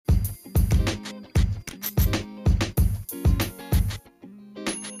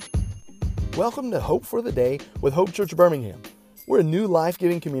Welcome to Hope for the Day with Hope Church Birmingham. We're a new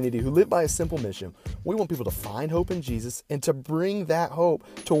life-giving community who live by a simple mission. We want people to find hope in Jesus and to bring that hope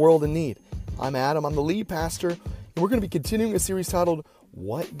to a world in need. I'm Adam, I'm the lead pastor, and we're going to be continuing a series titled,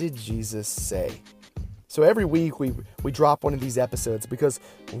 What Did Jesus Say? So every week we drop one of these episodes because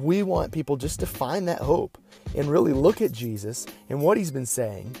we want people just to find that hope and really look at Jesus and what he's been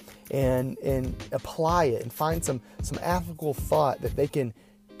saying and apply it and find some applicable thought that they can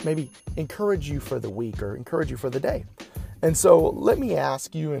maybe encourage you for the week or encourage you for the day. And so let me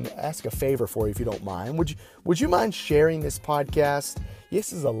ask you and ask a favor for you if you don't mind. Would you mind sharing this podcast?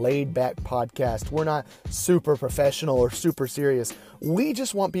 This is a laid-back podcast. We're not super professional or super serious. We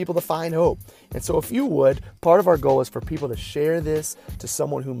just want people to find hope. And so if you would, part of our goal is for people to share this to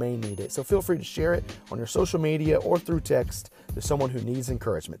someone who may need it. So feel free to share it on your social media or through text to someone who needs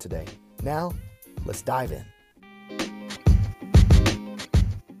encouragement today. Now, let's dive in.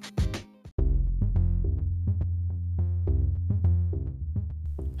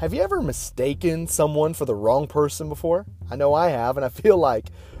 Have you ever mistaken someone for the wrong person before? I know I have, and I feel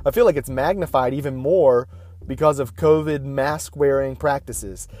like it's magnified even more because of COVID mask wearing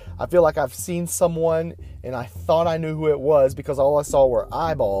practices. I feel like I've seen someone and I thought I knew who it was because all I saw were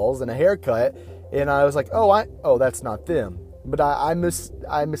eyeballs and a haircut, and I was like, oh, that's not them. But I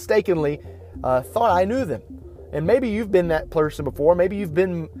mistakenly thought I knew them. And maybe you've been that person before. Maybe you've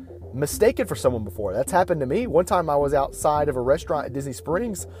been mistaken for someone before. That's happened to me. One time I was outside of a restaurant at Disney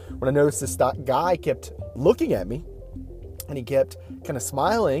Springs when I noticed this guy kept looking at me and he kept kind of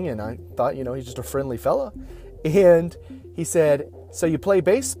smiling, and I thought, he's just a friendly fella. And he said, "So you play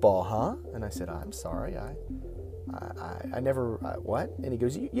baseball, huh?" And I said, "I'm sorry, I never, what?" And he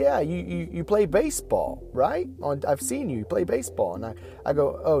goes, "Yeah, you play baseball, right? I've seen you play baseball." And I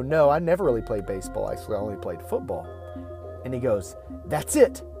go, "Oh no, I never really played baseball. Actually, I only played football." And he goes, "That's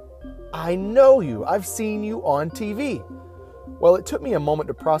it. I know you. I've seen you on TV." Well, it took me a moment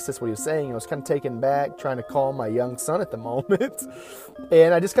to process what he was saying. I was kind of taken back, trying to calm my young son at the moment.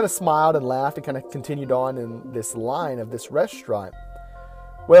 And I just kind of smiled and laughed and kind of continued on in this line of this restaurant.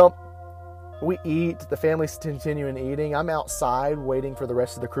 Well, we eat. The family's continuing eating. I'm outside waiting for the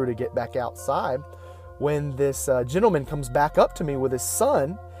rest of the crew to get back outside when this gentleman comes back up to me with his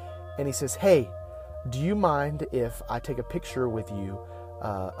son, and he says, "Hey, do you mind if I take a picture with you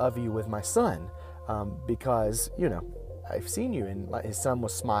of you with my son, because I've seen you." And his son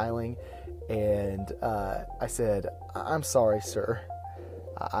was smiling, and I said, "I'm sorry, sir,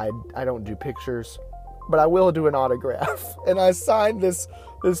 I don't do pictures, but I will do an autograph." And I signed this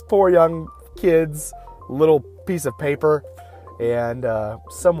poor young kid's little piece of paper, and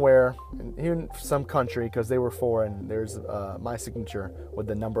somewhere in some country, because they were foreign, there's my signature with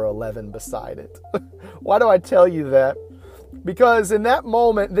the number 11 beside it. Why do I tell you that? Because in that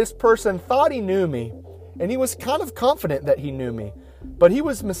moment, this person thought he knew me, and he was kind of confident that he knew me, but he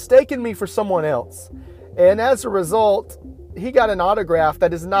was mistaking me for someone else. And as a result, he got an autograph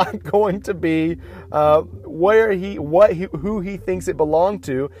that is not going to be who he thinks it belonged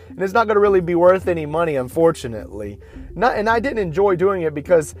to, and it's not going to really be worth any money, unfortunately. And I didn't enjoy doing it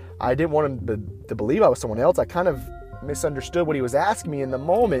because I didn't want him to believe I was someone else. I kind of misunderstood what he was asking me in the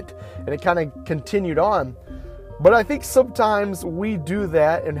moment, and it kind of continued on. But I think sometimes we do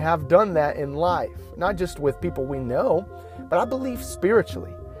that and have done that in life, not just with people we know, but I believe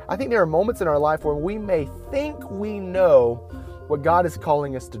spiritually. I think there are moments in our life where we may think we know what God is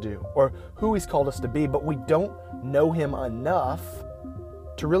calling us to do or who he's called us to be, but we don't know him enough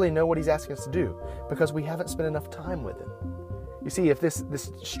to really know what he's asking us to do because we haven't spent enough time with him. You see, if this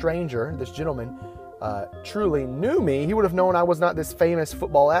stranger, this gentleman, truly knew me, he would have known I was not this famous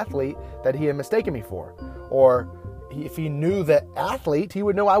football athlete that he had mistaken me for. Or if he knew that athlete, he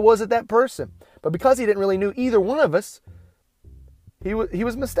would know I wasn't that person. But because he didn't really know either one of us, he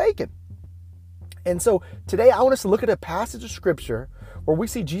was mistaken. And so today I want us to look at a passage of Scripture where we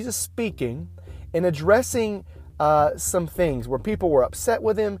see Jesus speaking and addressing some things where people were upset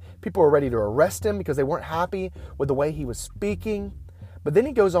with him. People were ready to arrest him because they weren't happy with the way he was speaking. But then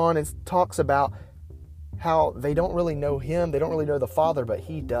he goes on and talks about how they don't really know him, they don't really know the Father, but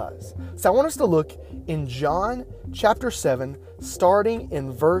he does. So I want us to look in John chapter 7, starting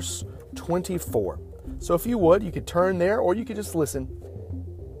in verse 24. So if you would, you could turn there, or you could just listen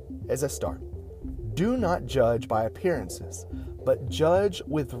as I start. "Do not judge by appearances, but judge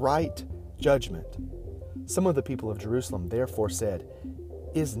with right judgment. Some of the people of Jerusalem therefore said,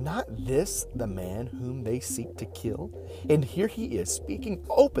 'Is not this the man whom they seek to kill? And here he is speaking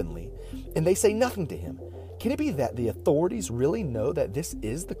openly, and they say nothing to him. Can it be that the authorities really know that this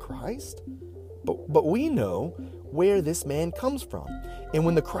is the Christ?' But we know where this man comes from. And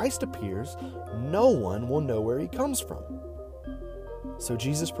when the Christ appears, no one will know where he comes from. So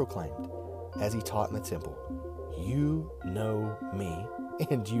Jesus proclaimed, as he taught in the temple, you know me,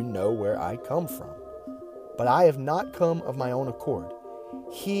 and you know where I come from. But I have not come of my own accord.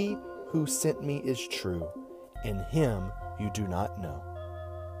 He who sent me is true, and him you do not know.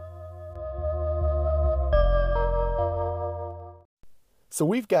 So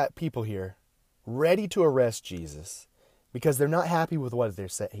we've got people here ready to arrest Jesus because they're not happy with what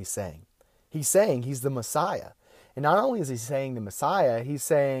he's saying. He's saying he's the Messiah. And not only is he saying the Messiah, he's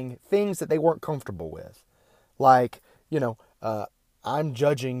saying things that they weren't comfortable with. Like, I'm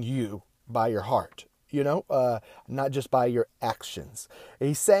judging you by your heart, not just by your actions.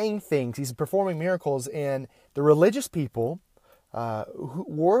 He's saying things, he's performing miracles, and the religious people who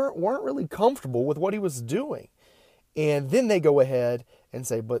weren't really comfortable with what he was doing. And then they go ahead and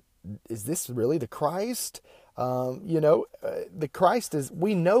say, but is this really the Christ? The Christ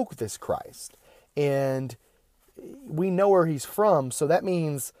we know this Christ, and we know where he's from, so that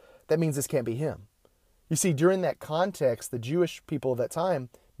means this can't be him. You see, during that context, the Jewish people of that time,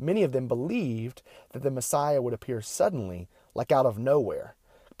 many of them believed that the Messiah would appear suddenly, like out of nowhere,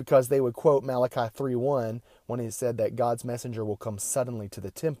 because they would quote Malachi 3:1 when he said that God's messenger will come suddenly to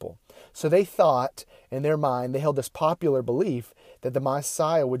the temple. So they thought, in their mind, they held this popular belief that the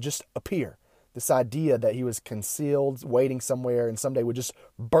Messiah would just appear. This idea that he was concealed, waiting somewhere, and someday would just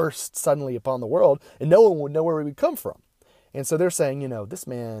burst suddenly upon the world, and no one would know where he would come from. And so they're saying, this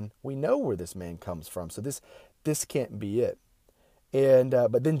man, we know where this man comes from, so this can't be it. And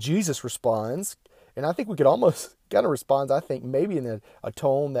but then Jesus responds, and I think we could almost kind of respond, I think, maybe in a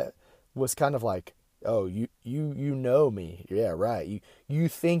tone that was kind of like, oh, you know me. Yeah, right. You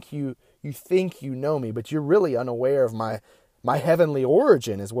think you know me, but you're really unaware of my heavenly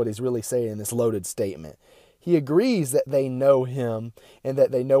origin, is what he's really saying in this loaded statement. He agrees that they know him and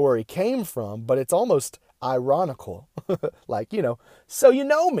that they know where he came from, but it's almost ironical. Like, so you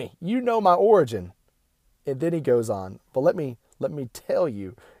know me, you know my origin. And then he goes on, but let me tell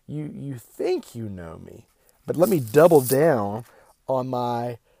you, you think you know me, but let me double down on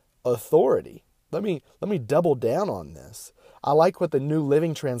my authority. Let me double down on this. I like what the New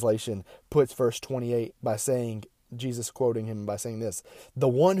Living Translation puts verse 28 by saying, Jesus quoting him by saying this, the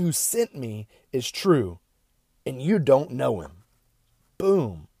one who sent me is true, and you don't know him.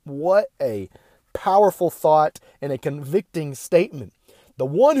 Boom. What a powerful thought and a convicting statement. The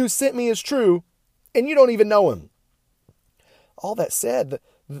one who sent me is true, and you don't even know him. All that said,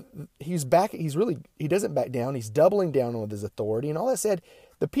 he doesn't back down. He's doubling down on his authority. And all that said,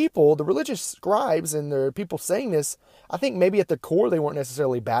 the people, the religious scribes and the people saying this, I think maybe at the core they weren't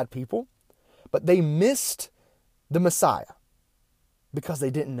necessarily bad people, but they missed the Messiah because they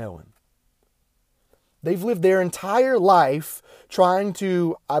didn't know him. They've lived their entire life trying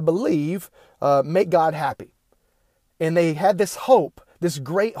to, I believe, make God happy. And they had this hope, this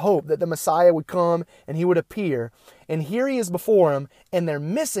great hope that the Messiah would come and he would appear. And here he is before them, and they're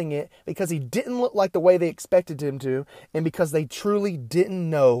missing it because he didn't look like the way they expected him to, and because they truly didn't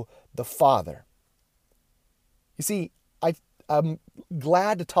know the Father. You see, I'm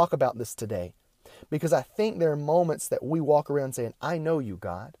glad to talk about this today, because I think there are moments that we walk around saying, I know you,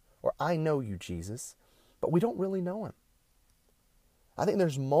 God, or I know you, Jesus, but we don't really know him. I think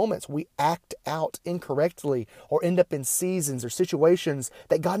there's moments we act out incorrectly or end up in seasons or situations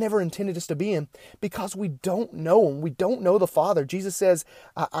that God never intended us to be in because we don't know him. We don't know the Father. Jesus says,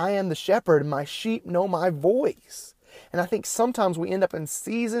 I am the shepherd, and my sheep know my voice. And I think sometimes we end up in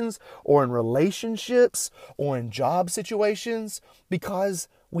seasons or in relationships or in job situations because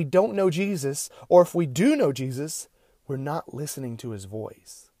we don't know Jesus, or if we do know Jesus, we're not listening to his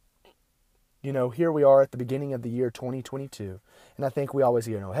voice. Here we are at the beginning of the year 2022, and I think we always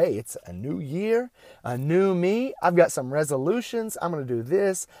hear, hey, it's a new year, a new me. I've got some resolutions. I'm going to do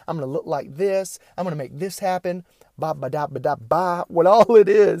this. I'm going to look like this. I'm going to make this happen. Ba-ba-da-ba-da-ba. What all it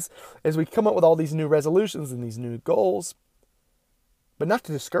is we come up with all these new resolutions and these new goals. But not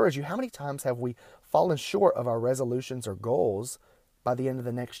to discourage you, how many times have we fallen short of our resolutions or goals by the end of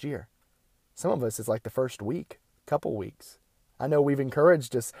the next year? Some of us, it's like the first week, couple weeks. I know we've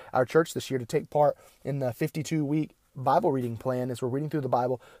encouraged our church this year to take part in the 52-week Bible reading plan as we're reading through the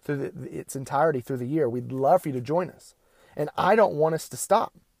Bible through its entirety through the year. We'd love for you to join us. And I don't want us to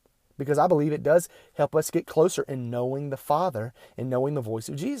stop, because I believe it does help us get closer in knowing the Father and knowing the voice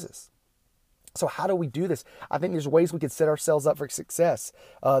of Jesus. So how do we do this? I think there's ways we could set ourselves up for success.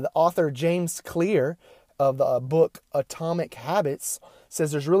 The author James Clear of the book Atomic Habits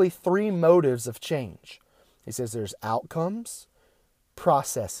says there's really 3 motives of change. He says there's outcomes,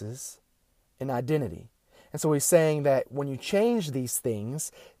 processes, and identity. And so he's saying that when you change these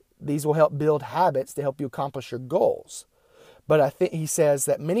things, these will help build habits to help you accomplish your goals. But I think he says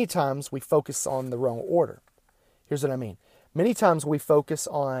that many times we focus on the wrong order. Here's what I mean. Many times we focus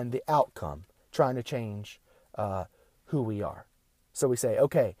on the outcome, trying to change who we are. So we say,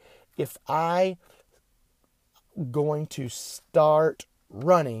 okay, if I'm going to start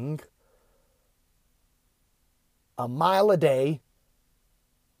running a mile a day,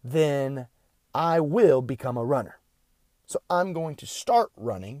 then I will become a runner. So I'm going to start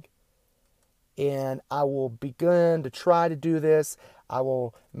running, and I will begin to try to do this. I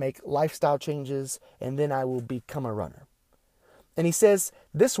will make lifestyle changes, and then I will become a runner. And he says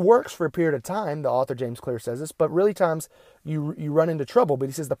this works for a period of time. The author James Clear says this, but really times you run into trouble. But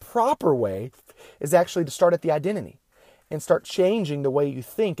he says the proper way is actually to start at the identity and start changing the way you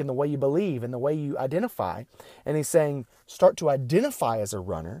think and the way you believe and the way you identify. And he's saying start to identify as a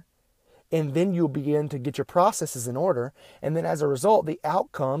runner, and then you'll begin to get your processes in order. And then as a result, the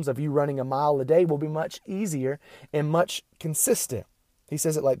outcomes of you running a mile a day will be much easier and much consistent. He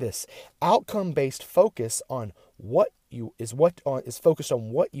says it like this: outcome-based focus on is focused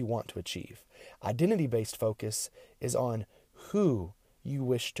on what you want to achieve. Identity-based focus is on who you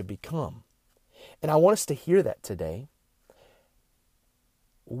wish to become. And I want us to hear that today.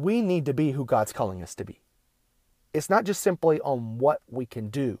 We need to be who God's calling us to be. It's not just simply on what we can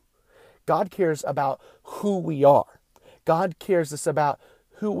do. God cares about who we are. God cares us about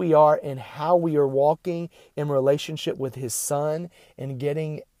who we are and how we are walking in relationship with His Son and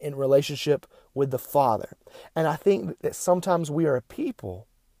getting in relationship with the Father. And I think that sometimes we are a people,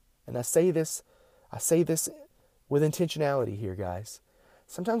 and I say this with intentionality here, guys.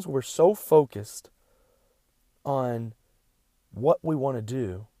 Sometimes we're so focused on what we want to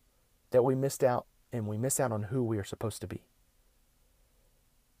do that we miss out on who we are supposed to be.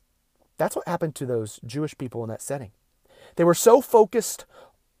 That's what happened to those Jewish people in that setting. They were so focused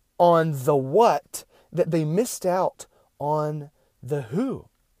on the what that they missed out on the who.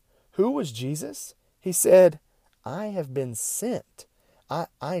 Who was Jesus? He said, I have been sent.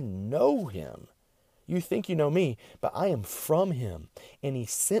 I know Him. You think you know me, but I am from Him, and He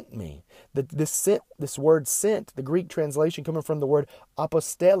sent me. This word sent, the Greek translation coming from the word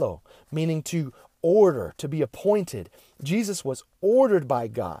apostello, meaning to order, to be appointed. Jesus was ordered by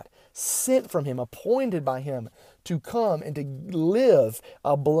God, sent from Him, appointed by Him to come and to live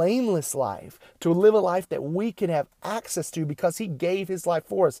a blameless life, to live a life that we can have access to because He gave His life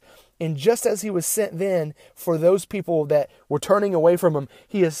for us. And just as He was sent then for those people that were turning away from Him,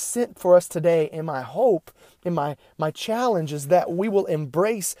 He is sent for us today. And my hope and my challenge is that we will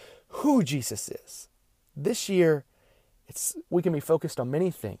embrace who Jesus is. This year, we can be focused on many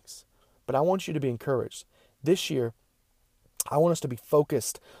things, but I want you to be encouraged. This year, I want us to be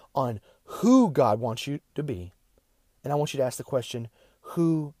focused on who God wants you to be. And I want you to ask the question,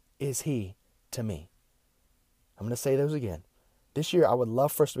 who is He to me? I'm going to say those again. This year, I would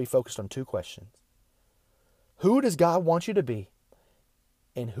love for us to be focused on two questions. Who does God want you to be?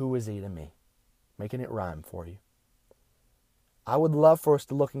 And who is He to me? Making it rhyme for you. I would love for us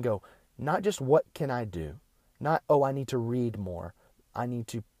to look and go, not just what can I do? Not, I need to read more. I need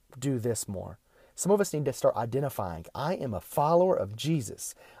to do this more. Some of us need to start identifying, I am a follower of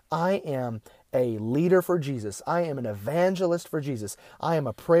Jesus. I am a leader for Jesus. I am an evangelist for Jesus. I am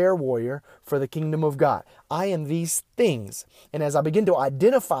a prayer warrior for the kingdom of God. I am these things. And as I begin to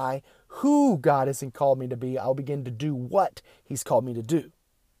identify who God has called me to be, I'll begin to do what He's called me to do.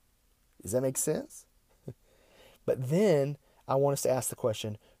 Does that make sense? But then I want us to ask the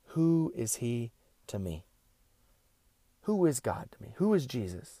question, who is He to me? Who is God to me? Who is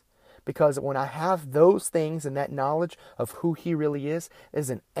Jesus? Because when I have those things and that knowledge of who He really is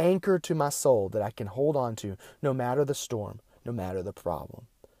an anchor to my soul that I can hold on to no matter the storm, no matter the problem.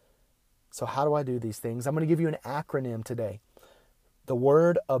 So how do I do these things? I'm going to give you an acronym today. The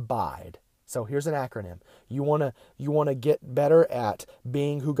word abide. So here's an acronym. You want to get better at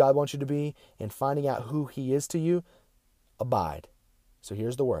being who God wants you to be and finding out who He is to you? Abide. So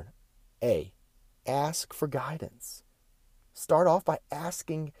here's the word. A, ask for guidance. Start off by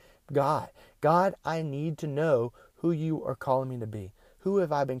asking God, I need to know who You are calling me to be. Who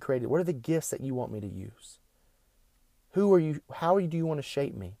have I been created? What are the gifts that You want me to use? Who are You? How do You want to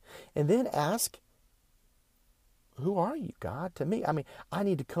shape me? And then ask, who are You, God, to me? I mean, I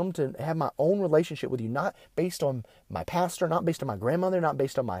need to come to have my own relationship with You, not based on my pastor, not based on my grandmother, not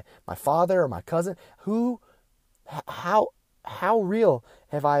based on my father or my cousin. How real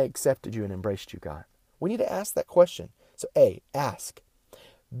have I accepted You and embraced You, God? We need to ask that question. So A, ask.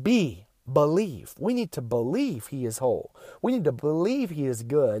 B, believe. We need to believe he is whole. We need to believe he is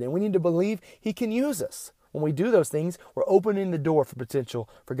good. And we need to believe he can use us. When we do those things, we're opening the door for potential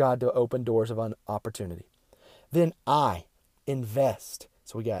for God to open doors of opportunity. Then I invest.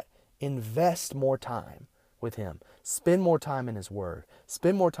 So we got invest more time with him. Spend more time in his word.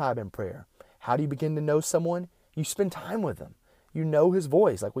 Spend more time in prayer. How do you begin to know someone? You spend time with them. You know his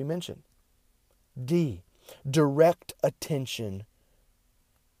voice, like we mentioned. D, direct attention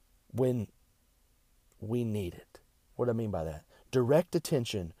when we need it. What do I mean by that? Direct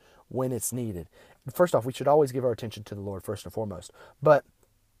attention when it's needed. First off, we should always give our attention to the Lord first and foremost. But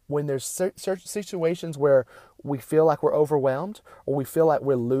when there's certain situations where we feel like we're overwhelmed or we feel like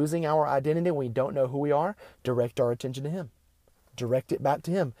we're losing our identity and we don't know who we are, direct our attention to him. Direct it back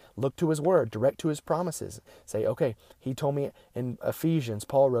to him. Look to his word. Direct to his promises. Say, okay, he told me in Ephesians,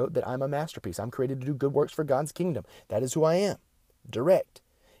 Paul wrote that I'm a masterpiece. I'm created to do good works for God's kingdom. That is who I am. Direct.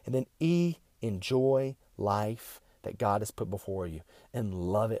 And then E, enjoy life that God has put before you and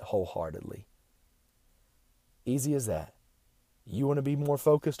love it wholeheartedly. Easy as that. You want to be more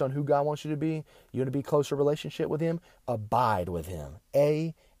focused on who God wants you to be? You want to be closer relationship with him? Abide with him.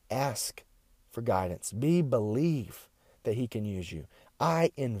 A, ask for guidance. B, believe that he can use you.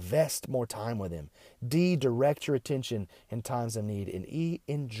 I, invest more time with him. D, direct your attention in times of need. And E,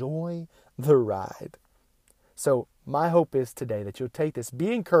 enjoy the ride. So my hope is today that you'll take this,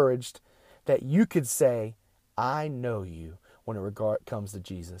 be encouraged that you could say, I know you when it comes to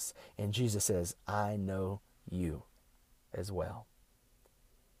Jesus. And Jesus says, I know you as well.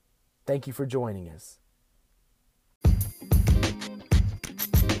 Thank you for joining us.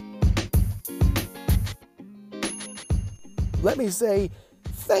 Let me say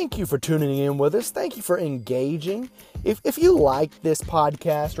thank you for tuning in with us. Thank you for engaging. If you like this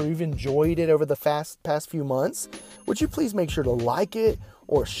podcast or you've enjoyed it over the past few months, would you please make sure to like it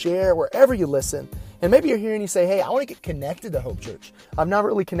or share wherever you listen? And maybe you're here and you say, hey, I want to get connected to Hope Church. I'm not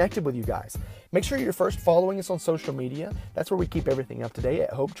really connected with you guys. Make sure you're first following us on social media. That's where we keep everything up to date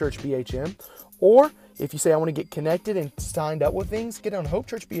at Hope Church BHM. Or if you say I want to get connected and signed up with things, get on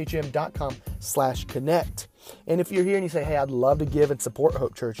hopechurchbhm.com/connect. And if you're here and you say, hey, I'd love to give and support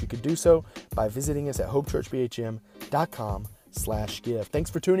Hope Church, you could do so by visiting us at hopechurchbhm.com/give.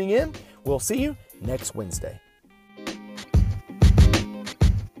 Thanks for tuning in. We'll see you next Wednesday.